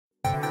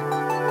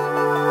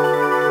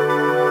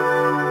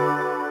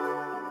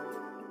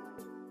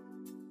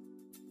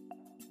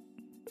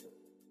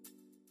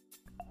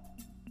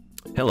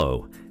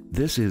Hello,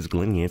 this is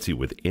Glenn Yancey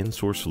with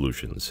InSource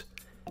Solutions.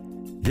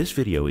 This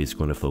video is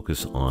going to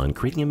focus on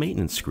creating a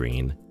maintenance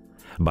screen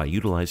by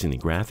utilizing the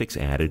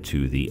graphics added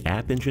to the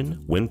App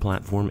Engine,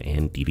 WinPlatform,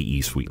 and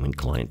DDESuitelink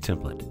client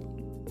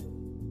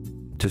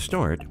template. To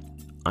start,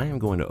 I am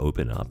going to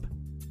open up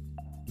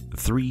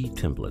three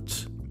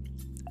templates: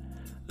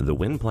 the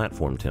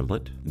WinPlatform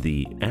template,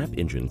 the App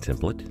Engine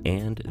template,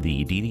 and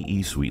the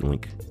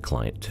DDESuitelink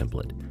client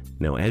template.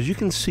 Now, as you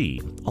can see,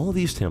 all of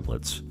these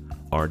templates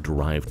are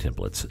derived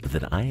templates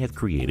that I have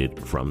created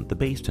from the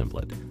base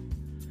template.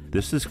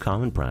 This is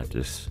common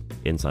practice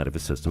inside of a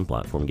system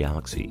platform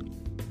Galaxy,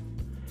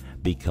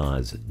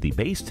 because the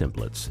base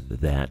templates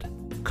that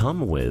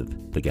come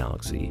with the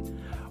Galaxy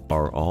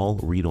are all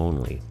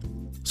read-only.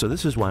 So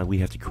this is why we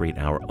have to create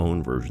our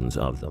own versions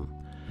of them.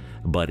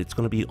 But it's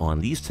going to be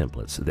on these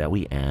templates that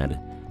we add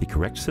the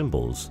correct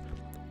symbols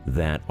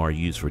that are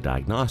used for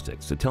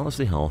diagnostics to tell us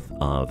the health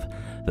of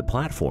the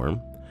platform,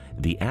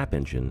 the App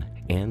Engine,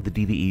 and the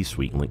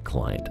DDESuitelink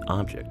client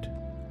object.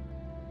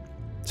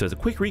 So as a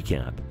quick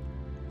recap,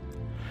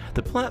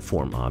 the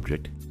platform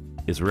object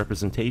is a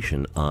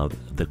representation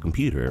of the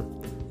computer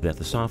that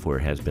the software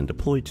has been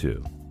deployed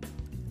to.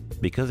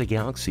 Because a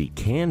Galaxy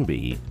can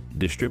be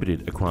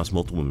distributed across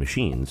multiple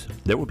machines,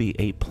 there will be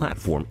a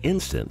platform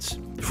instance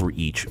for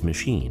each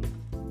machine.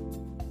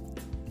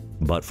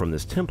 But from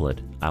this template,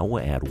 I will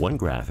add one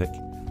graphic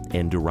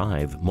and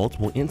derive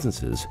multiple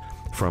instances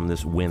from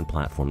this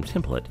WinPlatform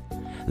template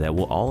that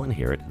will all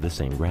inherit the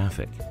same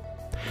graphic.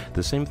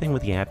 The same thing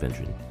with the App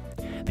Engine.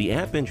 The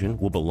App Engine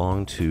will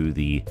belong to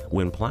the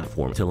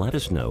WinPlatform to let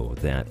us know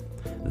that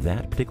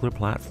that particular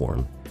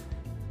platform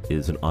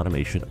is an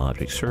automation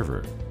object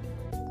server.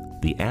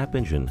 The App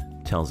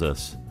Engine tells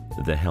us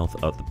the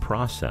health of the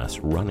process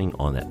running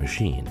on that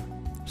machine,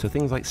 so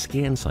things like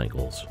scan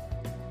cycles.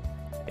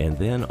 And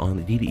then on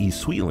the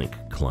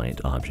DDESuitelink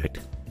client object,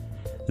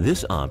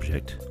 this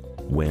object,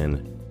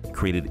 when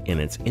created in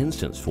its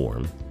instance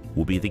form,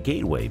 will be the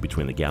gateway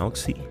between the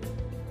Galaxy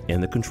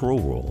and the control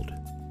world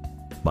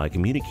by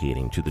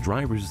communicating to the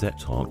drivers that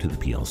talk to the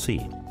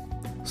PLC,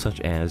 such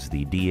as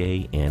the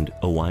DA and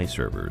OI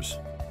servers.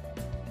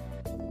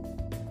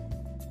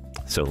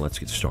 So let's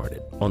get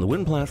started. On the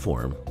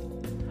WinPlatform,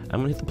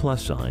 I'm going to hit the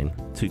plus sign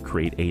to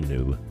create a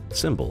new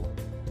symbol.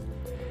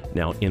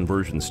 Now, in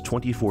versions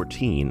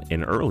 2014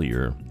 and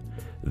earlier,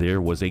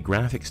 there was a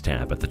graphics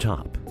tab at the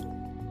top,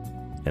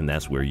 and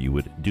that's where you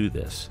would do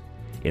this.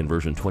 In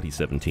version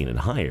 2017 and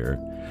higher,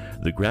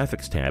 the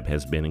graphics tab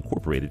has been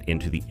incorporated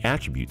into the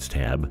attributes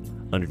tab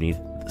underneath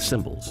the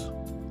symbols.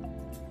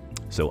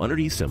 So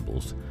underneath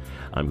symbols,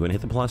 I'm going to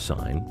hit the plus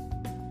sign,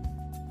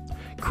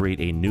 create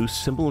a new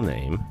symbol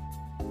name.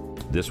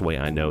 This way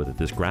I know that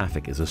this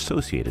graphic is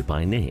associated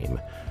by name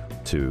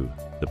to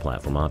the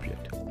platform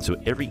object. So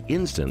every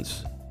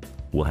instance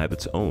will have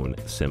its own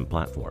sim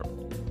platform.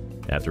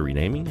 After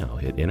renaming, I'll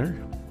hit enter,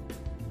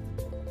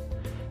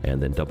 and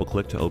then double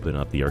click to open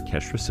up the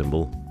ArchestrA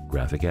symbol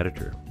graphic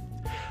editor.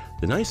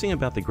 The nice thing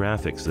about the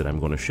graphics that I'm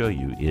going to show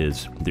you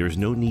is there's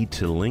no need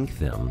to link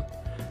them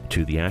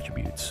to the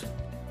attributes.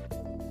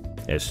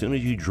 As soon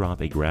as you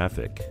drop a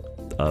graphic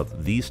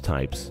of these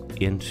types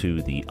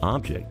into the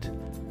object,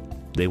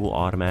 they will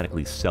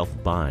automatically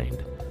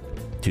self-bind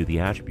to the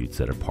attributes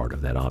that are part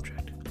of that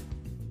object.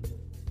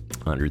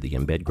 Under the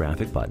Embed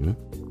Graphic button,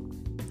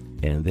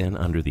 and then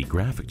under the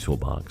Graphic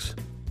toolbox,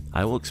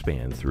 I will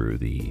expand through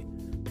the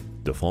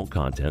Default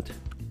Content,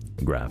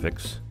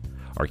 Graphics,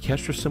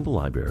 ArchestrA Symbol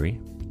Library,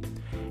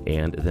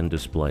 and then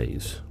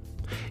Displays.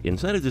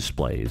 Inside of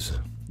Displays,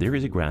 there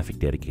is a graphic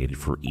dedicated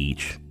for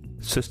each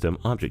system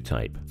object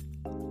type,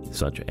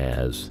 such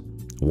as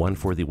one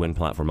for the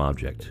WinPlatform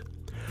object,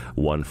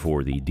 one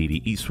for the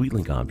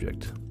DDESuitelink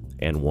object,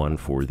 and one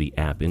for the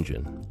App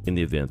Engine, in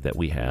the event that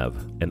we have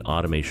an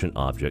automation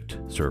object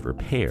server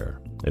pair.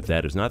 If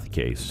that is not the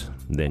case,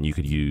 then you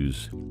could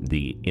use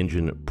the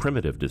engine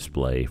primitive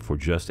display for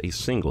just a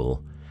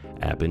single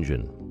App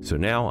Engine. So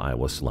now I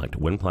will select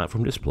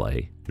WinPlatform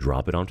Display,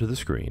 drop it onto the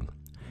screen,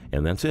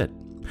 and that's it.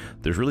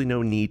 There's really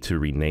no need to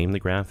rename the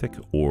graphic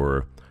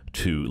or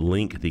to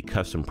link the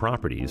custom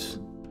properties,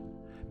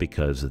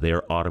 because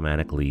they're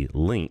automatically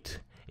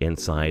linked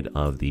inside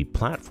of the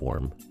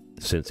platform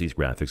since these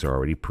graphics are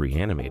already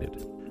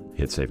pre-animated.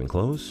 Hit save and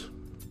close,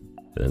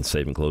 then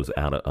save and close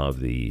out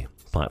of the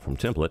platform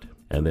template,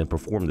 and then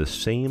perform the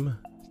same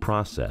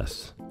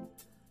process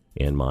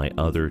in my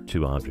other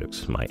two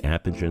objects, my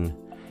App Engine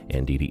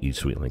and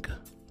DDESuitelink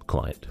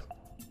client.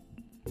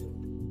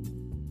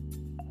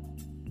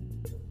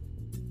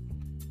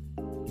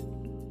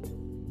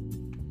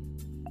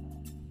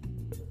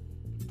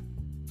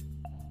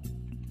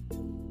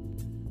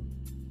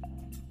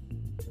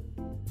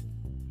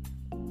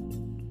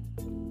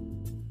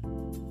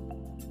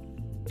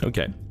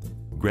 Okay,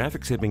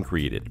 graphics have been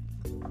created.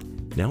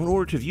 Now, in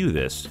order to view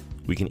this,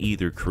 we can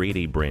either create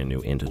a brand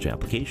new InTouch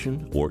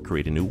application or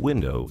create a new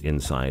window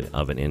inside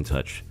of an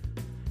InTouch,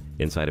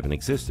 inside of an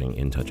existing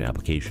InTouch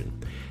application.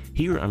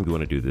 Here, I'm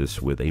going to do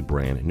this with a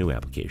brand new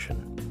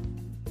application.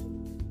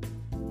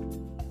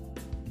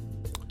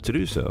 To To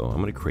do so, I'm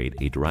going to create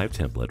a derived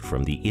template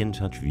from the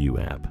InTouch View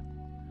app.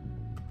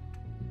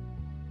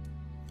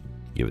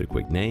 Give it a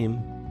quick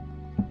name.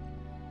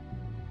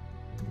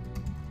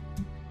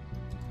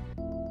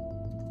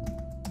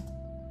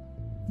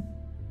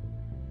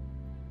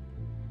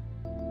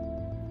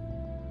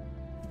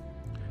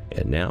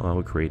 And now I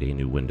will create a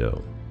new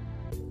window.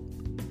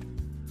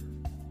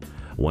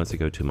 Once I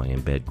go to my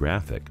Embed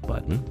Graphic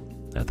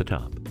button at the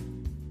top,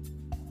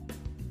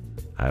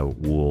 I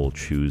will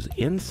choose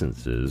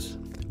instances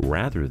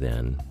rather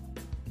than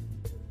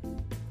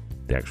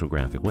the actual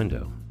graphic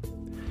window.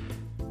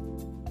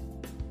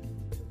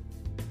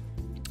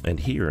 And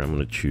here I'm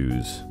going to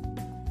choose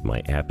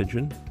my app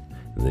engine.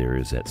 There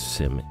is that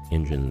sim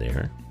engine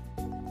there.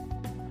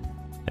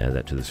 Add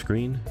that to the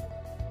screen.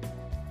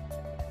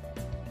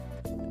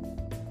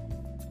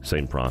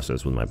 Same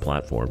process with my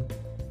platform.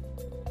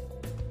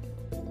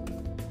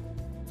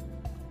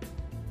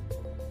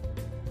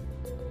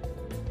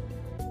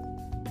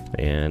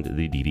 And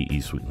the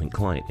DDESuitelink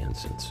client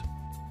instance.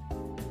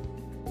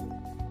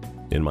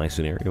 In my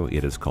scenario,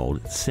 it is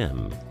called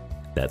Sim.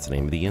 That's the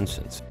name of the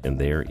instance, and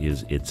there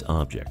is its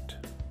object.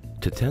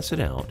 To test it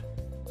out,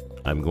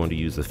 I'm going to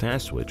use the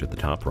fast switch at the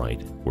top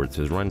right where it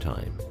says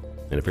Runtime.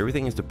 And if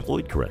everything is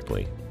deployed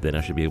correctly, then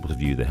I should be able to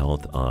view the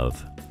health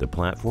of the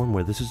platform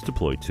where this is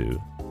deployed to,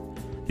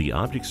 the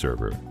object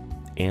server,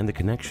 and the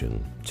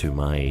connection to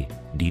my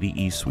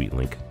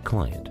DDESuitelink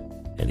client.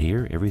 And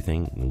here,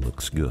 everything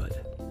looks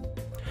good.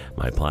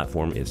 My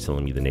platform is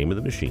telling me the name of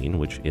the machine,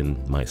 which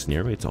in my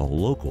scenario, it's all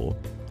local,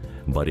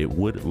 but it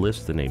would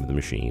list the name of the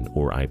machine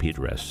or IP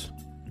address.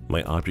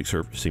 My object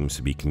server seems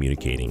to be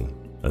communicating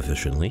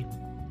efficiently.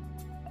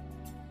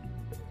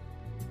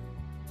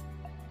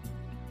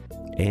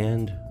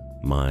 And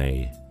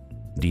my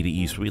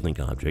DDESuitelink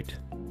object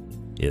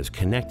is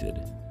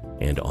connected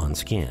and on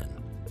scan.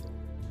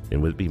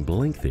 And with it being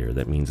blank there,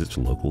 that means it's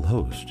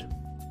localhost.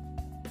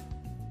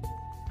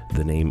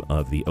 The name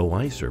of the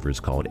OI server is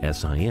called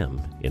SIM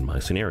in my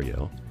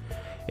scenario,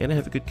 and I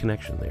have a good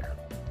connection there.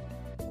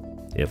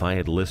 If I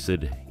had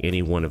listed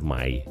any one of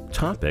my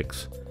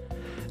topics,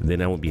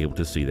 then I would be able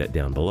to see that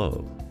down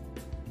below.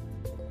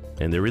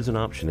 And there is an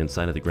option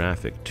inside of the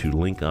graphic to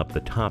link up the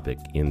topic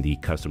in the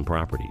custom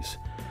properties,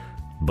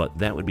 but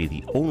that would be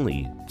the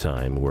only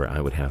time where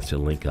I would have to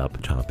link up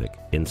a topic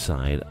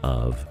inside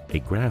of a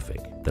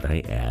graphic that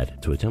I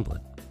add to a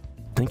template.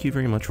 Thank you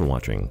very much for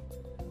watching.